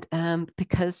 And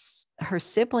because her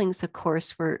siblings, of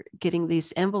course, were getting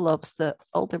these envelopes, the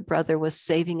older brother was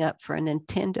saving up for a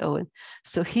Nintendo. And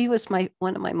so he was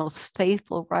one of my most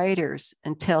faithful writers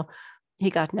until he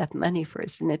got enough money for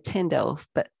his Nintendo.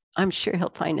 But I'm sure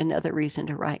he'll find another reason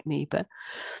to write me. But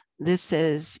this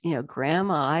says,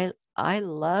 Grandma, I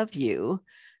love you.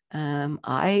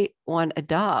 I want a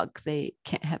dog. They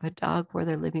can't have a dog where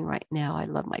they're living right now. I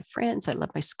love my friends. I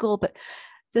love my school. But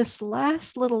this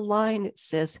last little line, it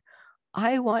says,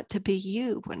 I want to be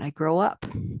you when I grow up.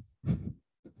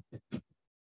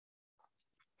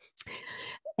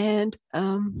 And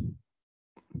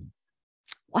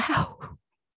wow.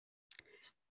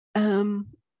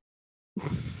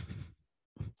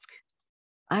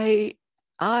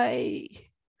 I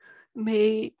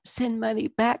may send money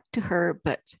back to her,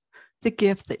 but the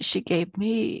gift that she gave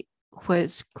me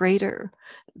was greater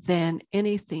than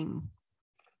anything.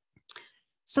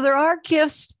 So there are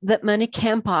gifts that money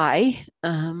can buy.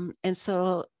 And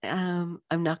so I'm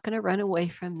not going to run away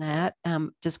from that.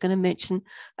 I'm just going to mention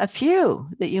a few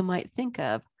that you might think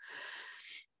of.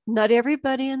 Not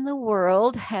everybody in the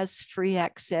world has free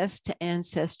access to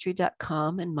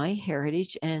Ancestry.com and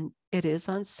MyHeritage, and it is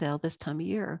on sale this time of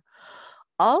year.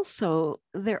 Also,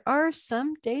 there are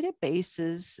some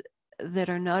databases that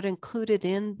are not included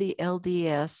in the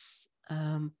LDS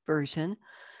version.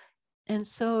 And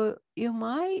so you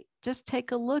might just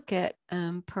take a look at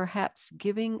perhaps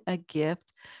giving a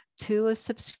gift to a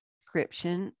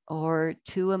subscription or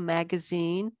to a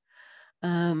magazine.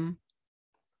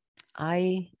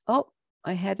 I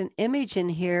had an image in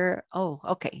here. Oh,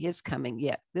 okay, it's coming.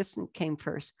 Yeah, this came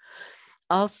first.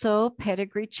 Also,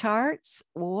 pedigree charts.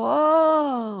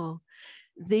 Whoa,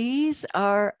 these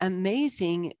are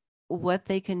amazing what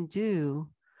they can do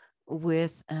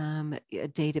with a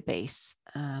database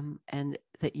and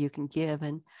that you can give.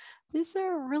 And these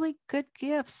are really good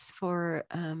gifts for,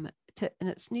 and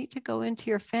it's neat to go into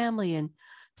your family and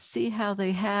see how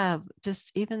they have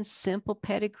just even simple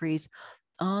pedigrees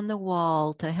on the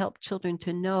wall to help children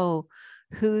to know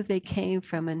who they came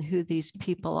from and who these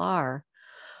people are.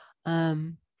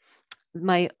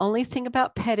 My only thing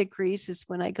about pedigrees is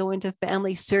when I go into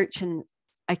Family Search and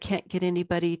I can't get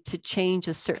anybody to change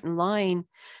a certain line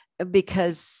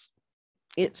because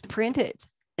it's printed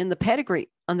in the pedigree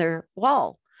on their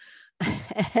wall.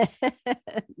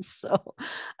 So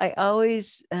I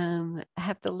always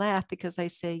have to laugh because I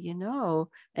say,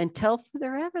 until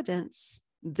further evidence,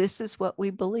 this is what we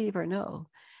believe or know.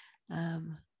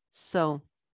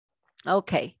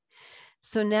 Okay.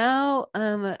 So now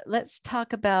let's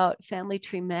talk about Family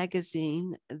Tree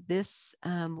Magazine. This,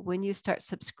 when you start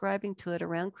subscribing to it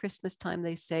around Christmas time,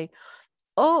 they say,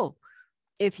 oh,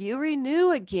 if you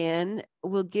renew again,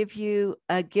 we'll give you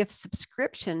a gift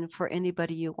subscription for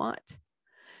anybody you want.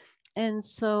 And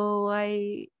so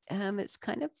it's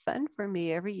kind of fun for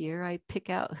me. Every year I pick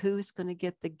out who's going to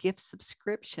get the gift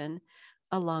subscription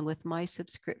along with my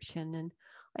subscription. And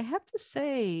I have to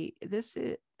say, this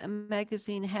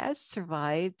magazine has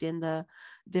survived in the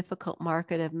difficult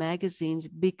market of magazines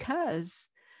because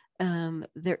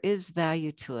there is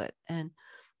value to it. And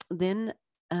then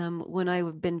when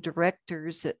I've been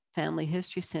directors at family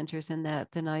history centers and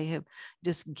that, then I have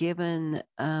just given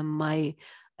my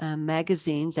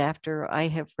magazines after I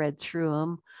have read through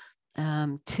them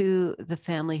to the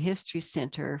Family History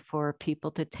Center for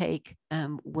people to take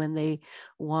when they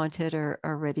want it or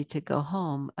are ready to go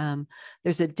home.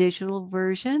 There's a digital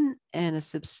version and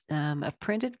a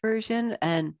printed version,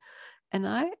 and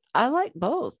I like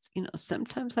both. You know,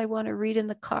 sometimes I want to read in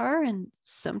the car, and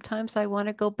sometimes I want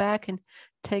to go back and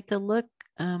take a look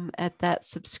at that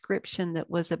subscription that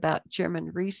was about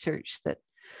German research. That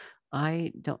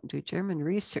I don't do German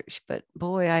research, but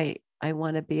boy, I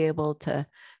want to be able to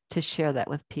share that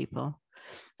with people.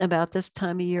 About this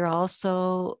time of year,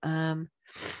 also,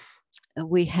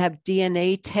 we have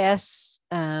DNA tests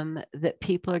that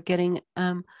people are getting.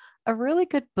 A really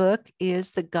good book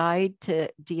is The Guide to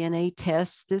DNA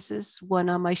Tests. This is one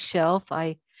on my shelf.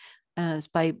 It's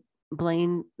by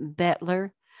Blaine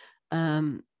Bettler.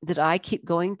 That I keep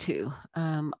going to.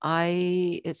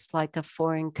 It's like a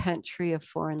foreign country, a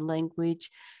foreign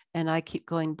language, and I keep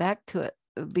going back to it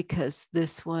because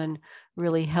this one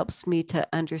really helps me to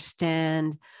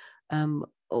understand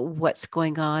what's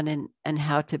going on and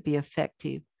how to be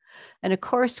effective. And of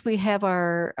course, we have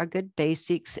our good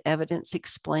basics, evidence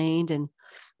explained, and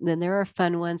then there are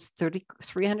fun ones,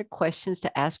 300 questions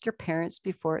to ask your parents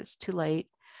before it's too late.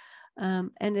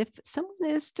 And if someone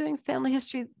is doing family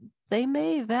history, they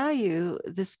may value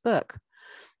this book.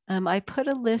 I put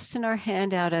a list in our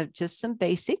handout of just some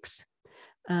basics,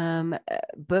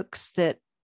 books that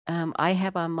I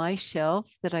have on my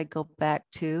shelf that I go back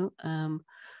to.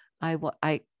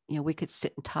 We could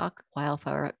sit and talk a while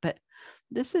for it, but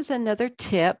this is another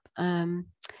tip.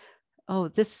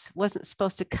 This wasn't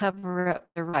supposed to cover up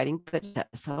the writing, but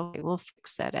so we'll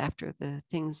fix that after the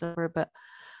thing's over. But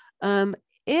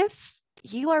if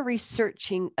you are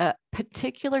researching a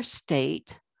particular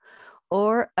state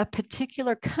or a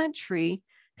particular country,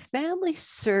 Family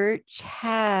Search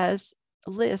has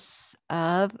lists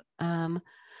for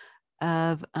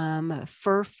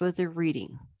further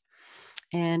reading.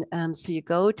 And so you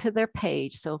go to their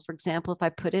page. So for example, if I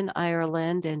put in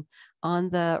Ireland, and on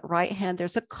the right hand,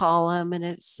 there's a column and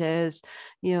it says,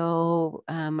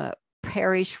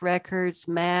 parish records,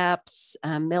 maps,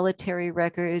 military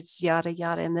records, yada,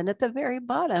 yada. And then at the very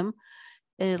bottom,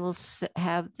 it'll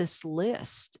have this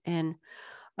list. And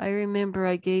I remember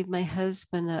I gave my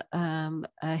husband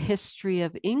a history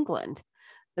of England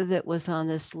that was on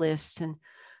this list. And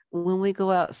when we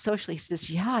go out socially, he says,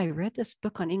 yeah, I read this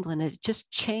book on England. It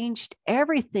just changed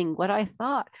everything, what I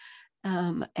thought.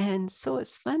 And so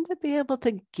it's fun to be able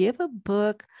to give a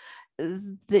book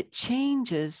that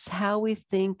changes how we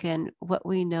think and what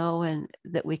we know and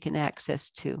that we can access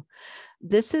to.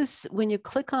 This is, when you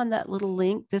click on that little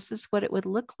link, this is what it would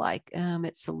look like.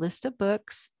 It's a list of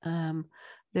books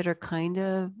that are kind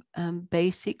of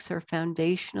basics or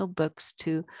foundational books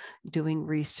to doing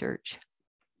research.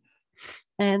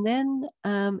 And then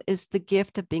is the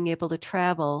gift of being able to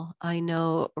travel. I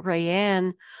know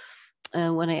Rayanne,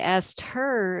 when I asked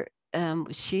her,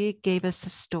 she gave us a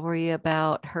story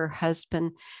about her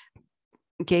husband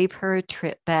gave her a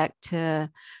trip back to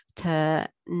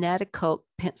Natticoke,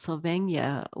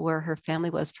 Pennsylvania, where her family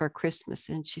was for Christmas.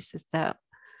 And she says that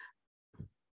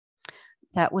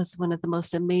was one of the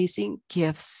most amazing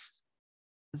gifts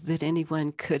that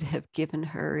anyone could have given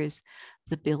her, is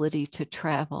the ability to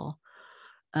travel.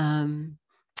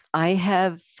 I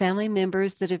have family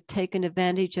members that have taken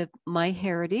advantage of My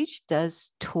Heritage,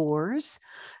 does tours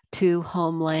to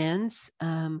homelands.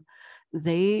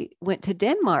 They went to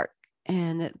Denmark,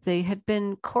 and they had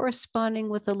been corresponding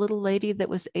with a little lady that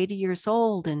was 80 years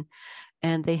old, and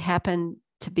they happened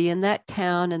to be in that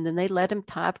town, and then they let them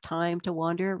have time to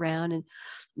wander around, and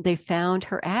they found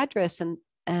her address, and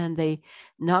they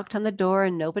knocked on the door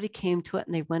and nobody came to it,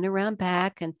 and they went around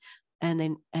back, and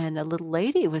a little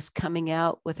lady was coming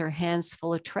out with her hands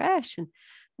full of trash, and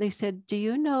they said, do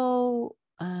you know,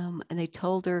 and they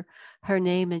told her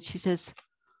name, and she says,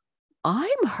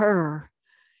 I'm her.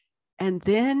 And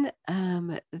then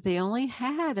they only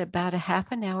had about a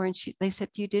half an hour, and they said,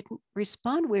 you didn't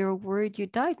respond, we were worried you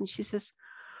died. And she says,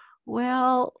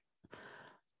 well,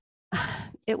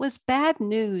 it was bad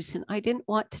news, and I didn't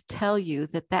want to tell you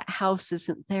that house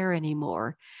isn't there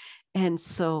anymore, and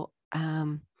so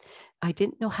I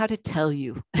didn't know how to tell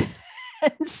you.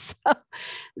 And so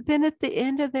then at the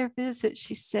end of their visit,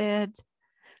 she said,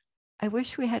 I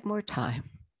wish we had more time.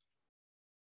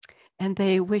 And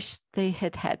they wish they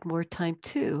had had more time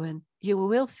too. And you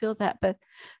will feel that, but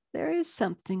there is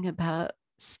something about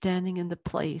standing in the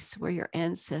place where your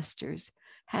ancestors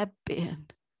have been.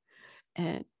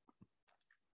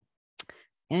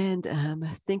 and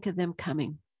think of them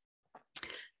coming.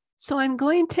 So I'm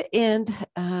going to end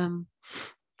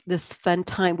this fun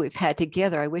time we've had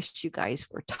together. I wish you guys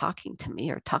were talking to me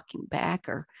or talking back,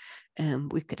 or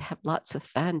we could have lots of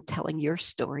fun telling your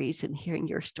stories and hearing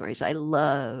your stories. I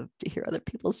love to hear other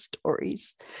people's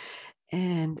stories.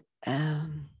 And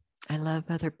I love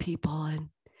other people and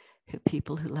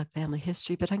people who love family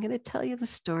history. But I'm going to tell you the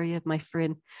story of my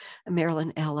friend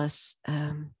Marilyn Ellis.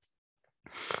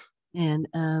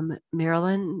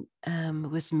 Marilyn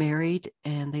was married,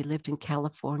 and they lived in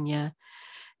California,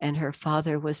 and her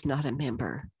father was not a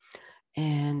member.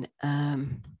 And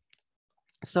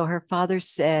so her father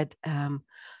said,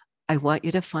 I want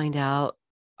you to find out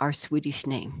our Swedish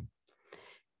name.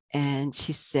 And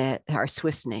she said, our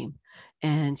Swiss name.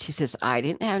 And she says, I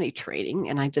didn't have any training,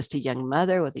 and I'm just a young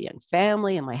mother with a young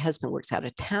family, and my husband works out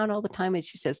of town all the time. And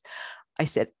she says, I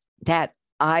said, Dad,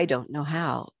 I don't know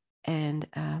how. And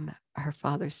her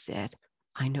father said,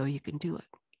 I know you can do it.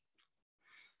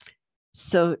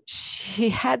 So she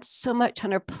had so much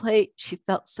on her plate. She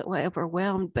felt so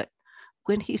overwhelmed. But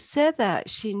when he said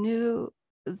that, she knew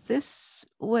this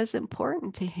was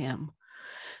important to him.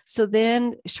 So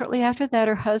then shortly after that,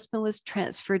 her husband was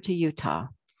transferred to Utah.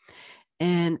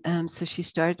 And so she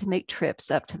started to make trips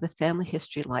up to the Family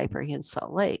History Library in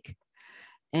Salt Lake.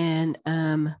 And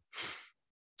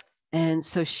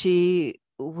so she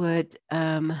would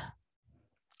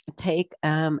take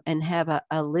and have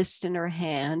a list in her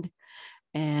hand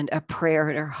and a prayer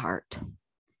in her heart.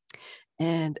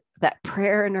 And that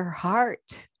prayer in her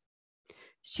heart,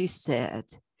 she said,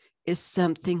 is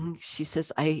something, she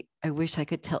says, I wish I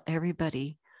could tell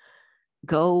everybody,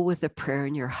 go with a prayer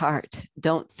in your heart.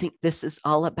 Don't think this is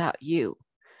all about you.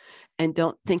 And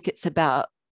don't think it's about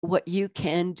what you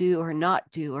can do or not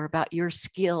do, or about your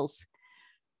skills.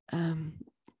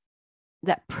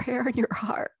 That prayer in your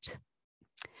heart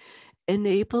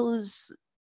enables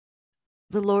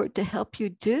the Lord to help you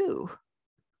do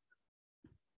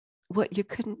what you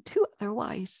couldn't do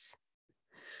otherwise.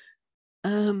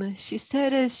 She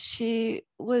said as she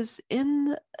was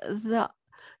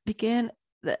began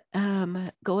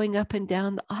going up and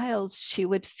down the aisles, she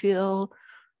would feel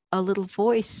a little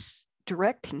voice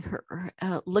directing her.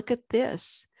 Look at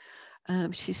this.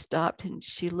 She stopped and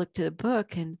she looked at a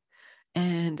book and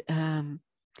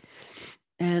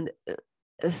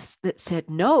that said,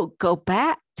 no, go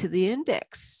back to the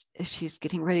index. She's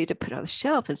getting ready to put it on the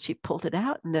shelf, and she pulled it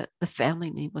out, and the family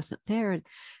name wasn't there.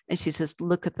 And she says,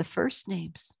 look at the first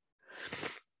names.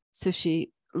 So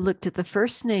she looked at the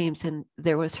first names, and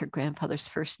there was her grandfather's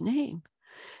first name.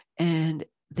 And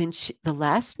then the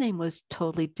last name was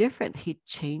totally different. He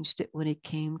changed it when he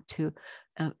came to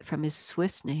from his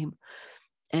Swiss name.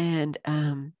 And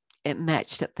it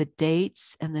matched up the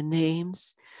dates and the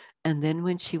names. And then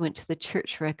when she went to the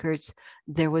church records,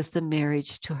 there was the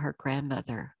marriage to her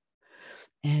grandmother.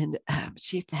 And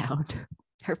she found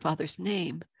her father's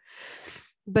name.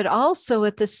 But also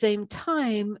at the same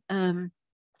time,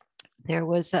 there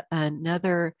was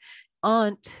another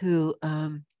aunt who,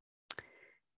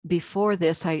 before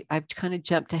this, I've kind of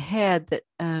jumped ahead, that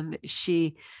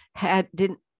she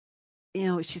didn't,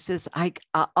 she says,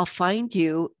 I'll find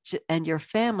you and your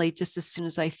family just as soon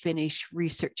as I finish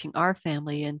researching our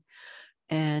family.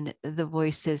 And the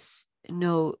voice says,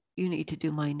 no, you need to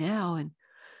do mine now. And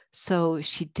so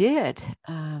she did.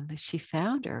 She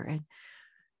found her.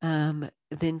 And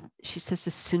then she says,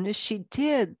 as soon as she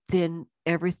did, then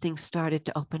everything started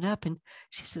to open up. And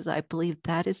she says, I believe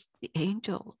that is the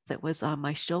angel that was on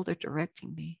my shoulder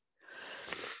directing me.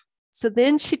 So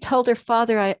then she told her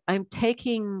father, I'm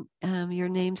taking your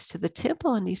names to the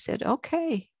temple. And he said,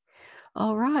 okay,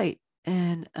 all right.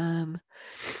 And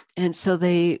so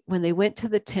when they went to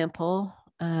the temple,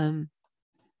 they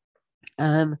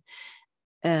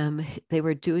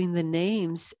were doing the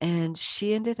names, and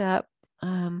she ended up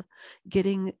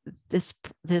getting this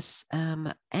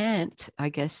aunt, I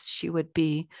guess she would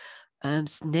be,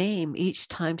 name each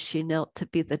time she knelt to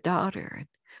be the daughter,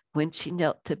 when she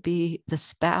knelt to be the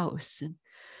spouse,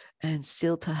 and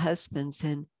sealed to husbands,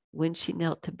 and when she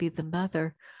knelt to be the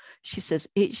mother. She says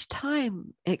each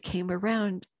time it came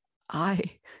around,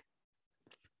 I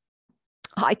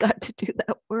got to do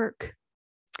that work.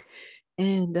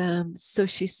 And so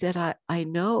she said, I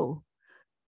know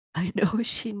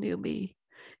she knew me,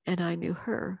 and I knew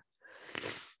her.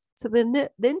 So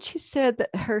then she said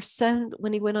that her son,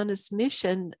 when he went on his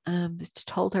mission,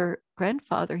 told her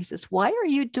grandfather, he says, why are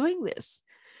you doing this?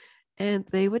 And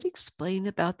they would explain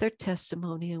about their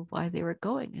testimony and why they were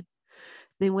going. And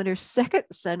then when her second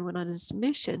son went on his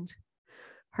mission,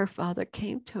 her father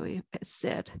came to him and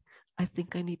said, I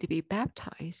think I need to be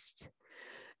baptized.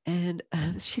 And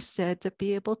she said to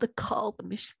be able to call the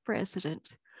mission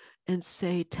president and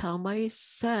say, tell my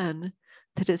son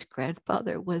that his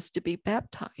grandfather was to be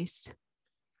baptized.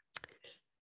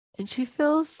 And she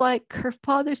feels like her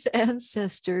father's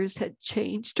ancestors had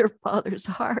changed her father's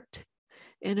heart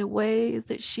in a way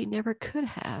that she never could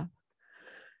have.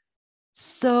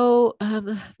 So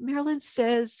Marilyn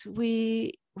says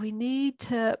we need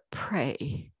to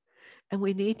pray and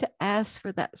we need to ask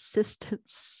for that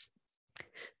assistance,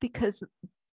 because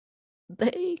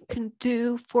they can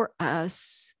do for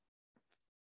us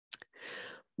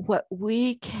what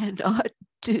we cannot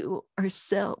do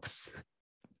ourselves.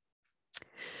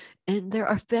 And there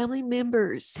are family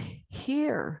members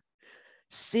here,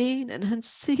 seen and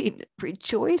unseen,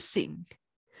 rejoicing.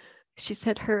 She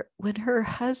said when her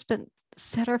husband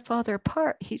set her father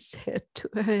apart, he said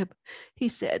to him, he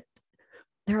said,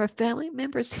 there are family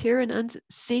members here and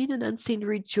unseen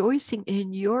rejoicing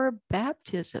in your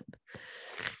baptism.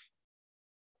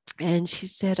 And she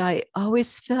said, I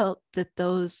always felt that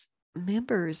those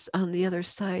members on the other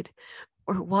side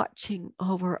were watching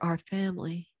over our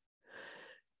family.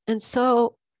 And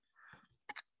so,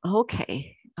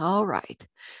 okay, all right,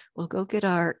 we'll go get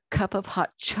our cup of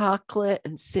hot chocolate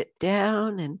and sit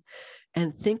down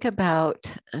and think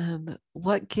about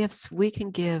what gifts we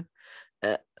can give.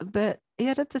 But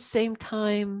yet at the same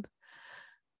time,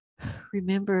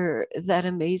 remember that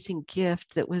amazing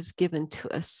gift that was given to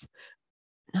us,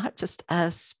 not just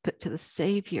us, but to the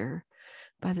Savior,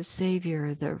 by the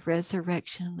Savior, the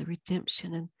resurrection, the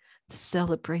redemption, and the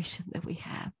celebration that we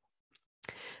have.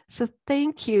 So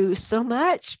thank you so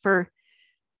much for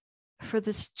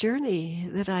this journey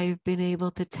that I've been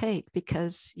able to take,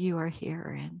 because you are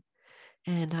here,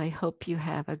 and I hope you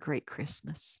have a great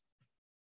Christmas.